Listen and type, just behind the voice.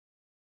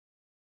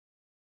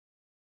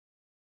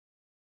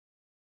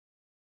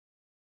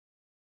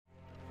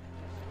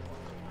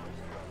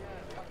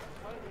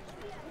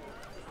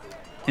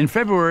In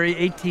February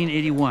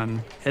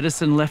 1881,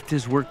 Edison left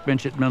his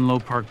workbench at Menlo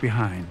Park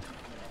behind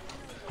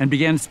and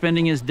began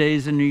spending his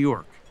days in New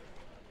York,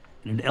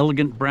 in an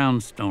elegant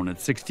brownstone at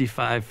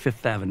 65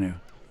 Fifth Avenue,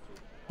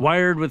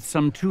 wired with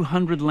some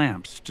 200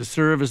 lamps to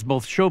serve as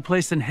both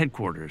showplace and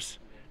headquarters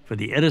for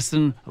the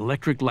Edison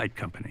Electric Light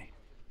Company.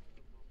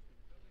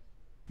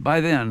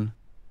 By then,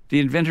 the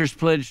inventor's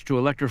pledge to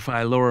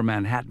electrify Lower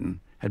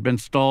Manhattan had been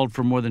stalled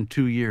for more than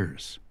 2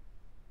 years,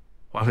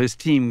 while his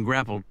team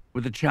grappled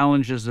with the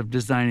challenges of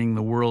designing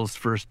the world's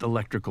first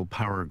electrical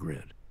power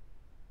grid.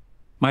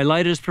 "My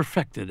light is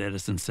perfected,"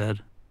 Edison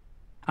said.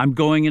 "I'm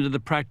going into the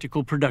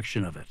practical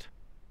production of it."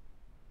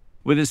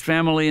 With his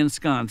family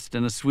ensconced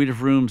in a suite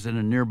of rooms in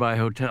a nearby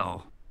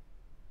hotel,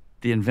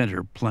 the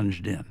inventor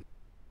plunged in.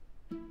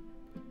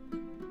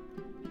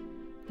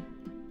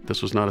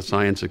 This was not a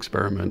science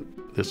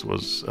experiment. This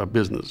was a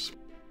business,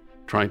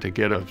 trying to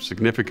get a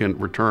significant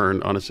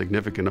return on a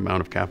significant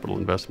amount of capital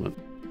investment.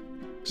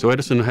 So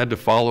Edison had to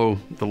follow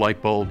the light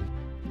bulb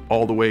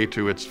all the way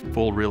to its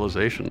full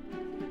realization.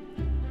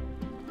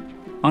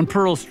 On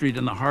Pearl Street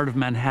in the heart of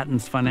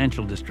Manhattan's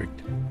financial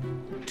district,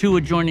 2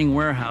 adjoining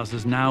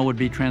warehouses now would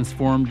be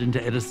transformed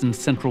into Edison's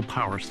central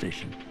power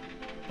station,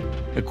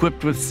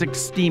 equipped with 6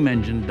 steam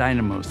engine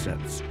dynamo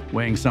sets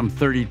weighing some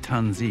 30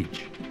 tons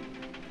each,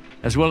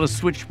 as well as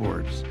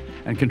switchboards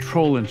and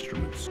control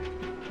instruments,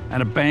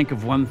 and a bank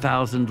of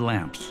 1,000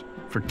 lamps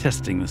for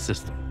testing the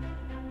system.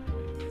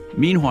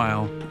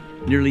 Meanwhile,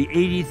 nearly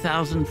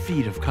 80,000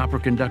 feet of copper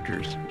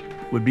conductors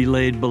would be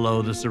laid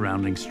below the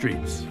surrounding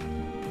streets.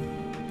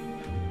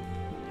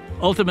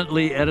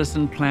 Ultimately,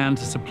 Edison planned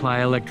to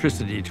supply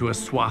electricity to a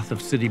swath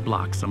of city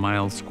blocks a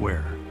mile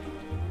square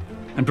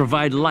and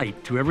provide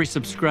light to every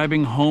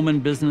subscribing home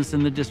and business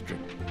in the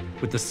district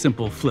with the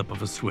simple flip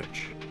of a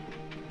switch.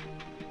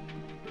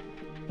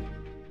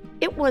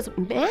 It was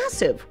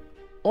massive,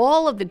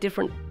 all of the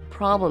different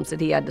problems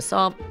that he had to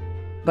solve.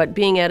 But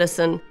being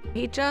Edison,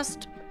 he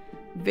just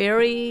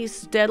very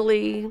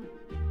steadily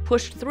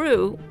pushed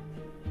through.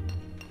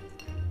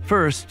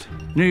 First,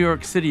 New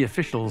York City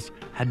officials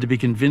had to be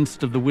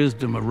convinced of the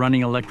wisdom of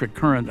running electric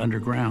current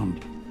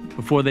underground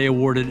before they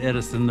awarded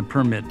Edison the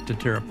permit to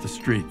tear up the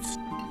streets.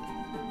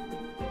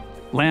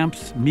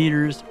 Lamps,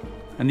 meters,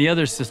 and the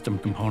other system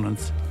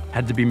components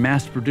had to be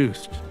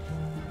mass-produced,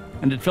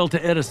 and it fell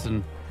to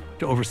Edison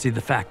to oversee the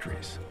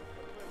factories.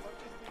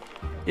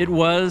 It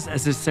was,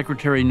 as his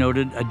secretary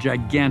noted, a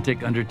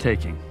gigantic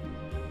undertaking,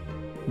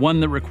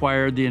 one that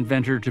required the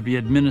inventor to be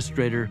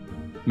administrator,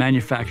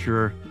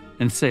 manufacturer,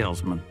 and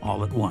salesman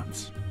all at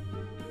once.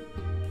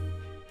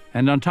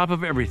 And on top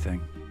of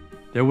everything,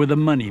 there were the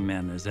money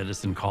men, as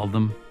Edison called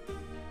them,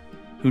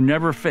 who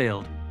never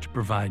failed to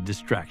provide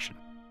distraction.